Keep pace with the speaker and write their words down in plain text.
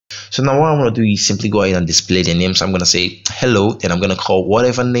So now what I want to do is simply go ahead and display the name. So I'm going to say hello, and I'm going to call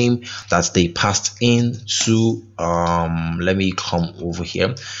whatever name that they passed into. Let me come over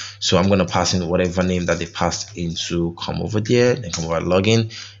here. So I'm going to pass in whatever name that they passed into. Come over there, then come over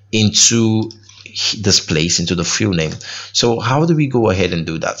login into this place, into the field name. So how do we go ahead and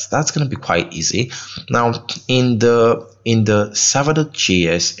do that? That's going to be quite easy. Now in the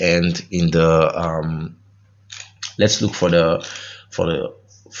server.js and in the let's look for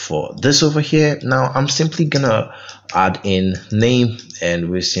this over here. Now I'm simply gonna add in name, and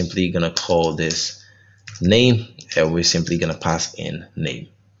we're simply gonna call this name, and we're simply gonna pass in name,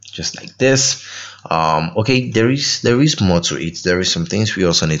 just like this. Okay, there is more to it. There is some things we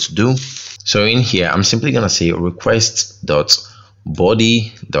also need to do. So in here I'm simply gonna say request dot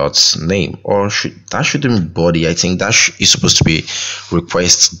body dot name, or that shouldn't be body. I think that is supposed to be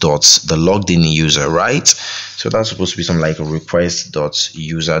request dot the logged in user, right? So that's supposed to be something like a request dot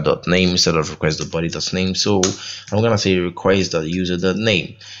user dot name instead of request dot body dot name. So I'm gonna say request dot user dot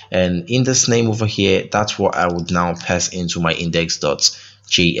name, and in this name over here, that's what I would now pass into my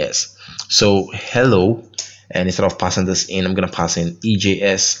index.js. So hello, and instead of passing this in, I'm gonna pass in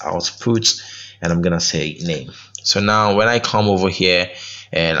EJS output, and I'm gonna say name. So now when I come over here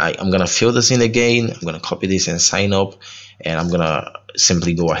and I'm gonna fill this in again, I'm gonna copy this and sign up, and I'm gonna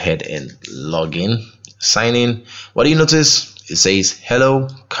simply go ahead and log in, sign in. What do you notice? It says hello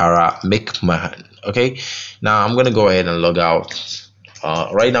Kara McMahon. Okay, now I'm gonna go ahead and log out.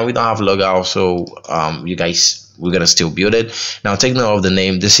 Right now we don't have logout, so you guys, we're gonna still build it. Now take note of the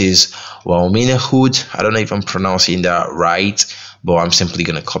name. This is Walmina Hood. I don't know if I'm pronouncing that right, but I'm simply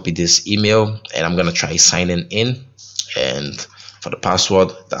gonna copy this email and I'm gonna try signing in, and for the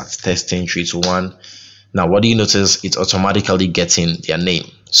password, that's testing321. Now what do you notice? It's automatically getting their name.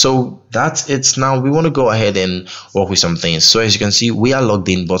 So that's it. Now we want to go ahead and work with some things. So as you can see, we are logged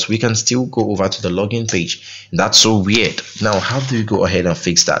in, but we can still go over to the login page. That's so weird. Now how do we go ahead and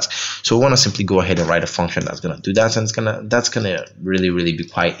fix that? So we want to simply go ahead and write a function that's gonna do that, and that's gonna really be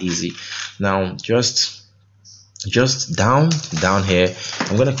quite easy. Now just down here,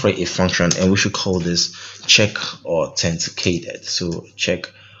 I'm gonna create a function, and we should call this check authenticated. So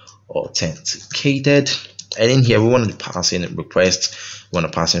check authenticated, and in here we want to pass in request, we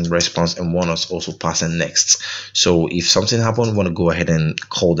want to pass in response, and want us also pass in next. So if something happens, we want to go ahead and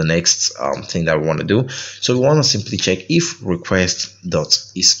call the next thing that we want to do. So we want to simply check if request dot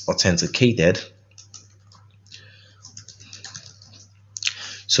is authenticated.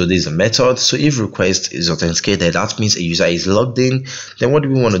 So this is a method. So if request is authenticated, that means a user is logged in. Then what do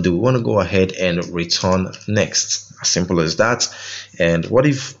we want to do? We want to go ahead and return next. As simple as that. And what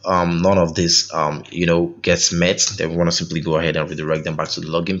if none of this gets met? Then we want to simply go ahead and redirect them back to the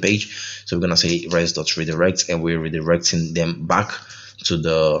login page. So we're gonna say res.redirect, and we're redirecting them back to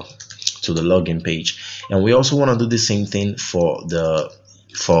the login page. And we also want to do the same thing for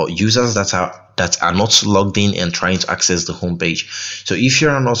users that are not logged in and trying to access the home page. So if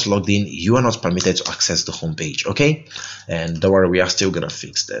you're not logged in, you are not permitted to access the home page. Okay, and don't worry, we are still gonna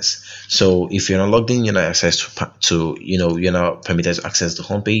fix this. So if you're not logged in, you're not you're not permitted to access the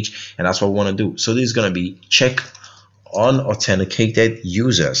home page, and that's what we want to do. So this is gonna be check unauthenticated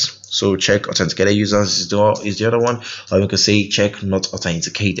users. So check authenticated users is the other one, or we can say check not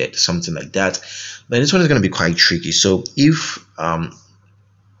authenticated, something like that. But this one is going to be quite tricky. So if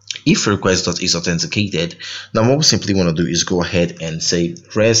request dot is authenticated, now what we simply want to do is go ahead and say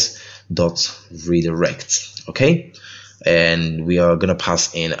res dot redirect. Okay, and we are going to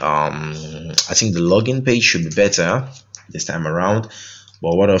pass in I think the login page should be better this time around.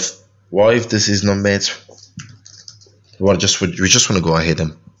 But what if this is not met? We just want to go ahead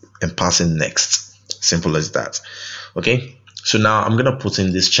and pass in next. Simple as that. Okay, so now I'm gonna put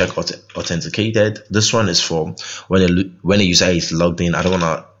in this check authenticated. This one is for when a user is logged in. I don't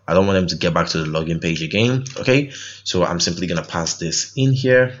want them to get back to the login page again. Okay, so I'm simply gonna pass this in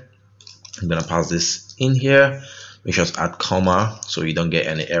here. I'm gonna pass this in here. Make sure to add comma so you don't get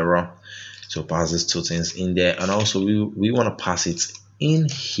any error. So pass these two things in there, and also we want to pass it in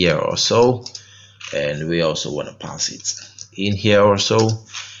here also, and we also want to pass it in here also.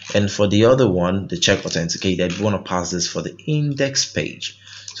 And for the other one, the check authenticated, we want to pass this for the index page.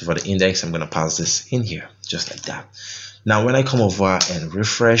 So for the index, I'm going to pass this in here, just like that. Now when I come over and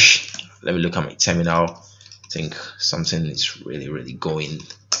refresh, let me look at my terminal. I think something is really going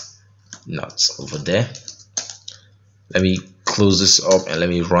nuts over there. Let me close this up and let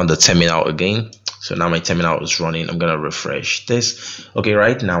me run the terminal again. So now my terminal is running. I'm gonna refresh this. Okay,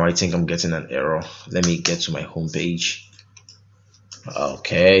 right now I think I'm getting an error. Let me get to my home page.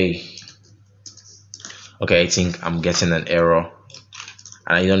 Okay, I think I'm getting an error.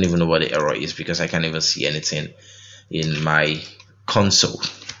 and I don't even know what the error is because I can't even see anything in my console.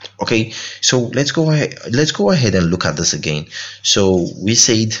 Okay, so let's go ahead and look at this again. So we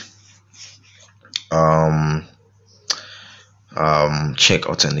said check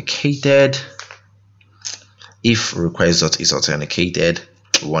authenticated. If request.is authenticated,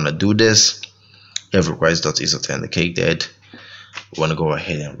 we want to do this. If request.is authenticated, we want to go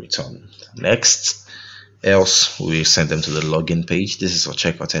ahead and return next. Else we send them to the login page. This is for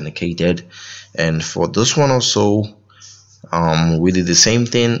check authenticated. And for this one also, we did the same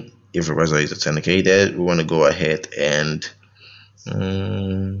thing. If request.is authenticated, we want to go ahead and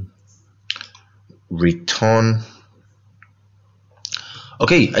return.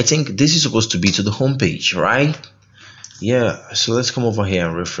 Okay, I think this is supposed to be to the home page, right? Yeah, so let's come over here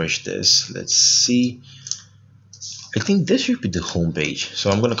and refresh this. Let's see. I think this should be the home page. So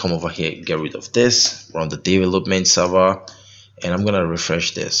I'm going to come over here, get rid of this, run the development server, and I'm going to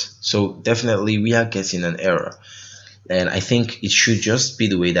refresh this. So definitely we are getting an error. And I think it should just be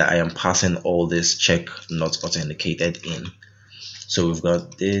the way that I am passing all this check not authenticated in. So we've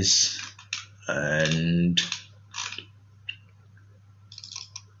got this, and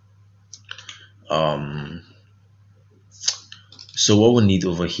so what we need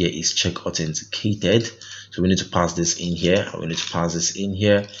over here is check authenticated. So we need to pass this in here, and we need to pass this in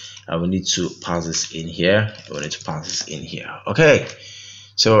here, and we need to pass this in here, and we need to pass this in here. Okay,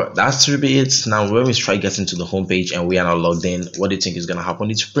 so that's to be it. Now when we try getting to the home page and we are not logged in, what do you think is going to happen?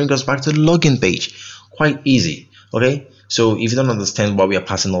 It's to bring us back to the login page. Quite easy. Okay, so if you don't understand why we are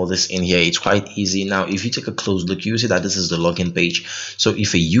passing all this in here, it's quite easy. Now if you take a close look, you see that this is the login page. So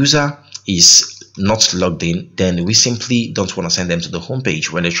if a user is not logged in, then we simply don't want to send them to the home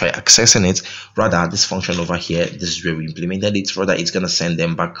page when they try accessing it. Rather, this function over here, this is where we implemented it. Rather, it's going to send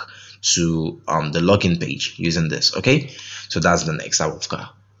them back to the login page using this. Okay, so that's the next that we've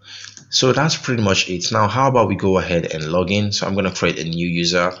got. So that's pretty much it. Now how about we go ahead and log in? So I'm going to create a new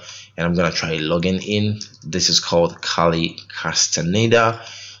user and I'm going to try logging in. This is called Kali Castaneda.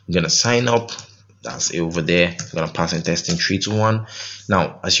 I'm going to sign up. That's it over there. I'm going to pass in testing 3, 2, 1.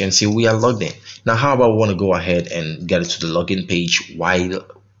 Now, as you can see, we are logged in. Now, how about we want to go ahead and get it to the login page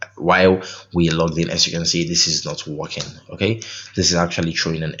while we are logged in? As you can see, this is not working. Okay, this is actually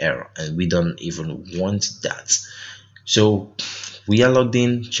showing an error, and we don't even want that. So we are logged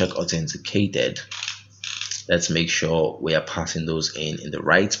in, check authenticated. Let's make sure we are passing those in the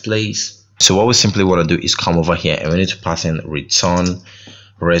right place. So what we simply want to do is come over here and we need to pass in return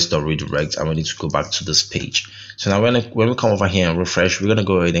rest.redirect, and we need to go back to this page. So now when we come over here and refresh, we're going to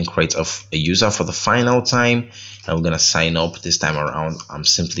go ahead and create a user for the final time, and we're going to sign up. This time around, I'm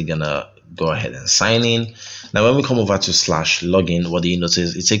simply going to go ahead and sign in. Now when we come over to /login, what do you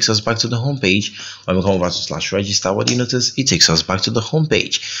notice? It takes us back to the home page. When we come over to /register, what do you notice? It takes us back to the home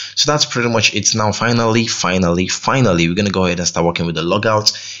page. So that's pretty much it. Now finally we're going to go ahead and start working with the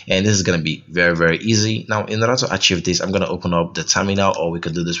logout, and this is going to be very, very easy. Now in order to achieve this, I'm going to open up the terminal, or we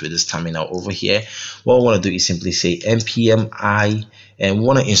could do this with this terminal over here. What I want to do is simply say npm I, and we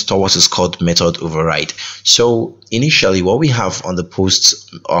want to install what is called method override. So initially what we have on the posts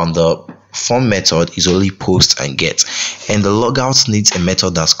on the form method is only post and get, and the logout needs a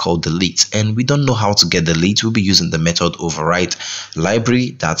method that's called delete, and we don't know how to get delete. We'll be using the method override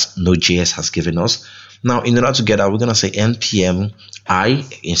library that Node.Js has given us. Now in order to get that, we're going to say npm I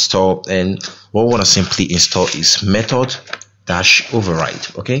install, and what we want to simply install is method dash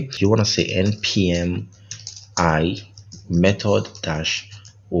override. Okay, you want to say npm I method dash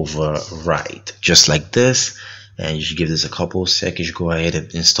override, just like this, and you should give this a couple seconds. You go ahead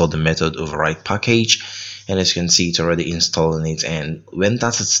and install the method override package, and as you can see, it's already installing it. And when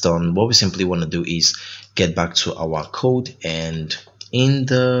that's done, what we simply want to do is get back to our code, and in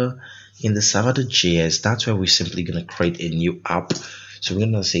the server.js, that's where we're simply going to create a new app. So we're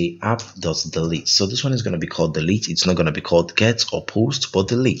going to say app.delete. So this one is going to be called delete. It's not going to be called get or post, but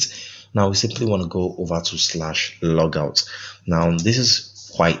delete. Now we simply want to go over to /logout. Now this is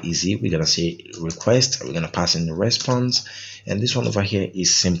quite easy. We're going to say request, we're going to pass in the response, and this one over here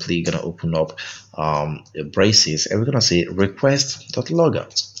is simply going to open up braces, and we're going to say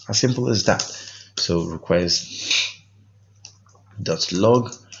request.logout. As simple as that. So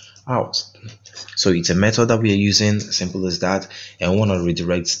request.log out. So it's a method that we are using, simple as that, and we want to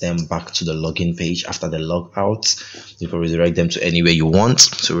redirect them back to the login page after the log out. You can redirect them to anywhere you want,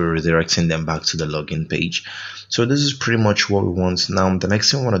 so we're redirecting them back to the login page. So this is pretty much what we want. Now the next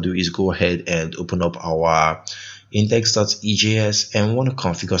thing we want to do is go ahead and open up our index.ejs, and we want to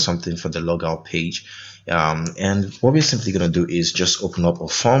configure something for the logout page. And what we're simply going to do is just open up a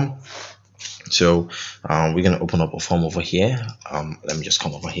form. So we're going to open up a form over here. Let me just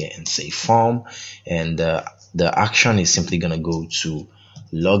come over here and say form, and the action is simply going to go to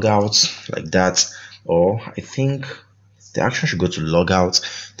logout like that, or I think the action should go to logout.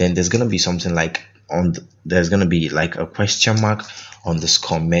 Then there's going to be something like there's going to be like a question mark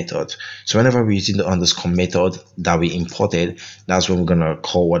underscore method. So whenever we're using the underscore method that we imported, that's when we're going to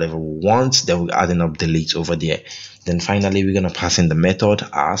call whatever we want. Then we're adding up delete over there. Then finally we're going to pass in the method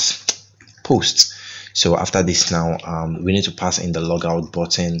as post. So after this now, we need to pass in the logout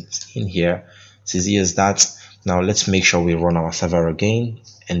button in here. It's easy as that. Now let's make sure we run our server again,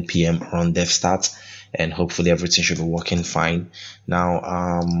 npm run dev start, and hopefully everything should be working fine.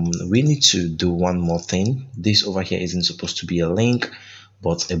 Now we need to do one more thing. This over here isn't supposed to be a link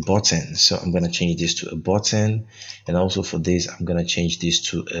but a button, so I'm going to change this to a button, and also for this I'm going to change this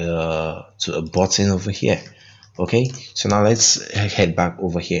to a button over here. Okay, so now let's head back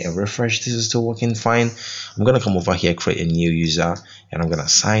over here and refresh. This is still working fine. I'm going to come over here, create a new user, and I'm going to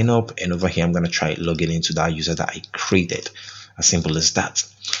sign up, and over here I'm going to try logging into that user that I created. As simple as that.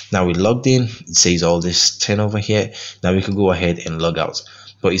 Now we logged in, it says all this 10 over here. Now we could go ahead and log out,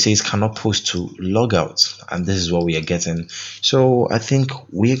 but it says cannot post to logout, and this is what we are getting. So I think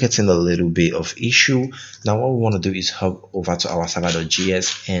we are getting a little bit of issue. Now what we want to do is hop over to our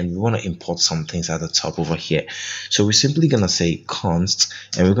server.js, and we want to import some things at the top over here. So we're simply gonna say const,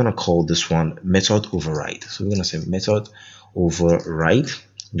 and we're gonna call this one method override. So we're gonna say method override,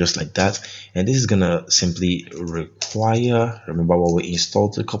 just like that, and this is gonna simply require, remember what we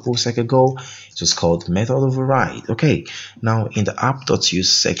installed a couple of seconds ago, it was called method override. Okay, now in the app.use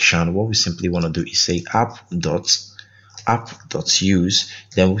section, what we simply want to do is say app.use,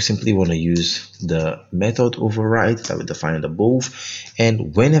 then we simply want to use the method override that we defined above,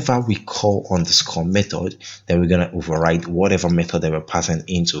 and whenever we call underscore method, then we're going to override whatever method that we're passing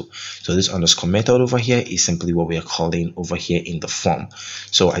into. So this underscore method over here is simply what we are calling over here in the form.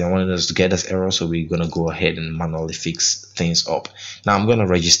 So I don't want us to get this error, so we're going to go ahead and manually fix things up. Now I'm going to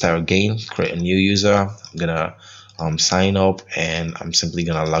register again, create a new user. I'm going to sign up, and I'm simply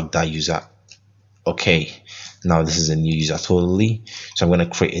going to log that user. Okay, now this is a new user totally. So I'm going to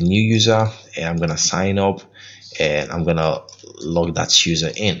create a new user, and I'm going to sign up, and I'm going to log that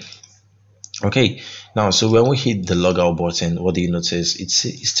user in. Okay, now so when we hit the logout button, what do you notice? It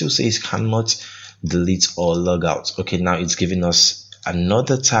still says cannot delete or log out. Okay, now it's giving us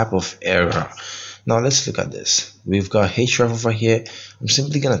another type of error. Now let's look at this. We've got href over here. I'm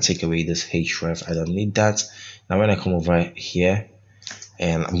simply going to take away this href. I don't need that. Now when I come over here,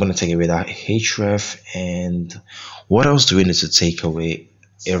 and I'm going to take away that href, and what else do we need to take away?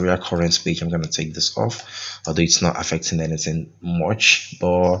 Area current page, I'm going to take this off, although it's not affecting anything much,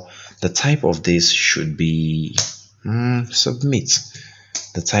 but the type of this should be submit.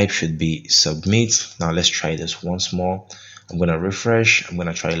 The type should be submit. Now let's try this once more. I'm going to refresh, I'm going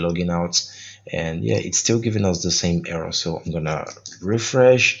to try logging out, and yeah, it's still giving us the same error. So I'm going to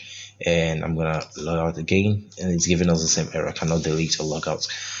refresh, and I'm gonna log out again, and it's giving us the same error, cannot delete or log out.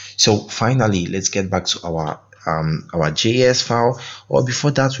 So finally, let's get back to our JS file. Or before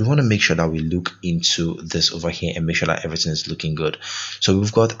that, we want to make sure that we look into this over here and make sure that everything is looking good. So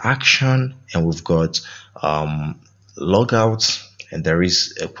we've got action, and we've got logout, and there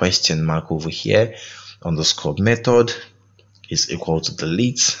is a question mark over here. Underscore method is equal to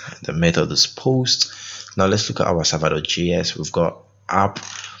delete. The method is post. Now let's look at our server.js. We've got app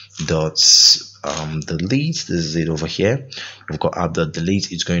delete. This is it over here. We've got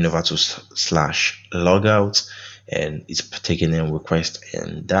app.delete. It's going over to /logout, and it's taking in request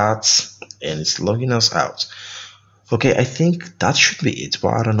and that, and it's logging us out. Okay, I think that should be it,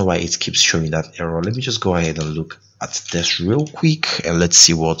 but I don't know why it keeps showing that error. Let me just go ahead and look at this real quick, and let's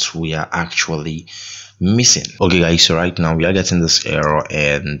see what we are actually missing. Okay guys, so right now we are getting this error,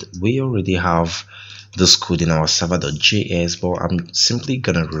 and we already have this code in our server.js, but I'm simply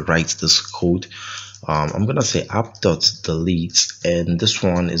gonna rewrite this code. I'm gonna say app.delete, and this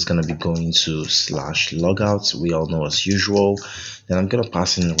one is gonna be going to /logout. We all know as usual. Then I'm gonna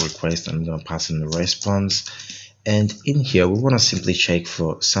pass in a request, I'm gonna pass in a response, and in here we want to simply check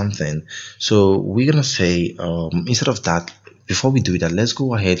for something. So we're gonna say instead of that, before we do that, let's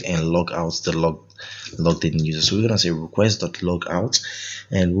go ahead and log out the logged in user. So we're gonna say request.logout,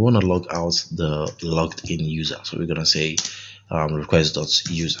 and we want to log out the logged in user. So we're gonna say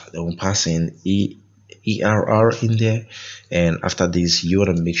request.user. Then we'll pass in err in there, and after this you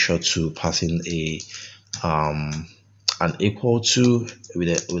want to make sure to pass in a an equal to with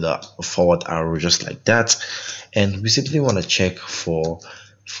a forward arrow, just like that. And we simply want to check for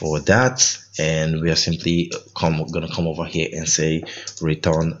for that, and we are simply gonna come over here and say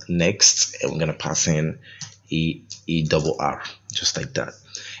return next, and we're gonna pass in ERR, just like that.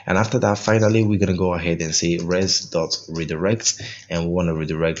 And after that, finally, we're gonna go ahead and say res.redirect, and we want to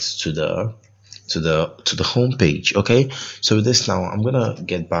redirect to the home page. Okay, so with this now, I'm gonna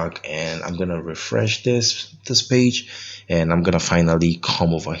get back and I'm gonna refresh this page, and I'm gonna finally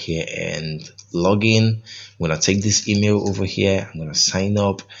come over here and log in. I'm gonna take this email over here, I'm gonna sign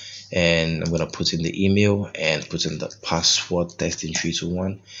up, and I'm gonna put in the email and put in the password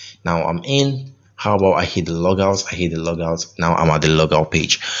testing321. Now I'm in. How about I hit the logout? I hit the logout. Now I'm at the logout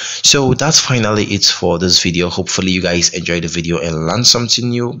page. So that's finally it for this video. Hopefully you guys enjoyed the video and learned something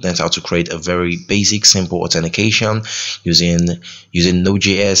new. Learned how to create a very basic, simple authentication using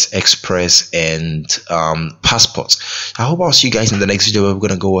Node.Js, Express, and Passport. I hope I'll see you guys in the next video where we're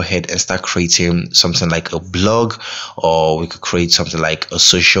gonna go ahead and start creating something like a blog, or we could create something like a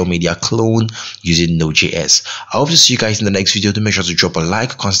social media clone using Node.js. I hope to see you guys in the next video. Do make sure to drop a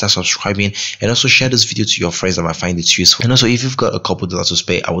like, consider subscribing, and also share this video to your friends that might find it useful. And also, if you've got a couple dollars to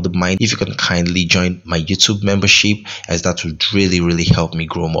spare, I wouldn't mind if you can kindly join my YouTube membership, as that would really help me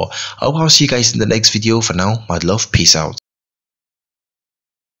grow more. I hope I'll see you guys in the next video. For now, my love, peace out.